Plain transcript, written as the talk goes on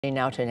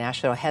Now to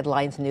national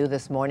headlines new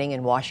this morning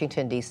in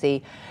Washington,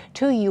 D.C.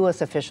 Two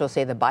U.S. officials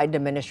say the Biden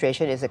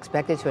administration is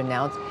expected to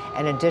announce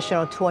an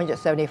additional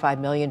 $275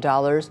 million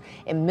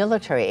in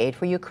military aid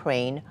for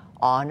Ukraine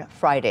on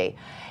Friday.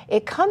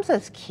 It comes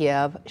as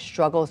Kiev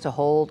struggles to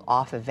hold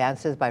off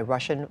advances by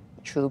Russian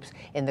troops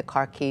in the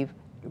Kharkiv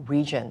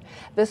region.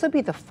 This will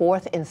be the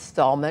fourth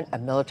installment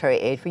of military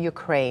aid for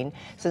Ukraine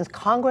since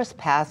Congress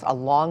passed a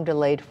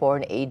long-delayed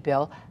foreign aid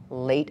bill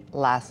late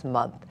last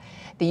month.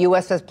 The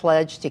U.S. has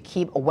pledged to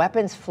keep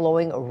weapons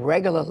flowing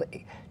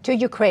regularly to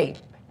Ukraine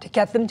to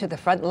get them to the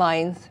front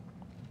lines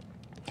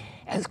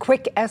as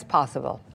quick as possible.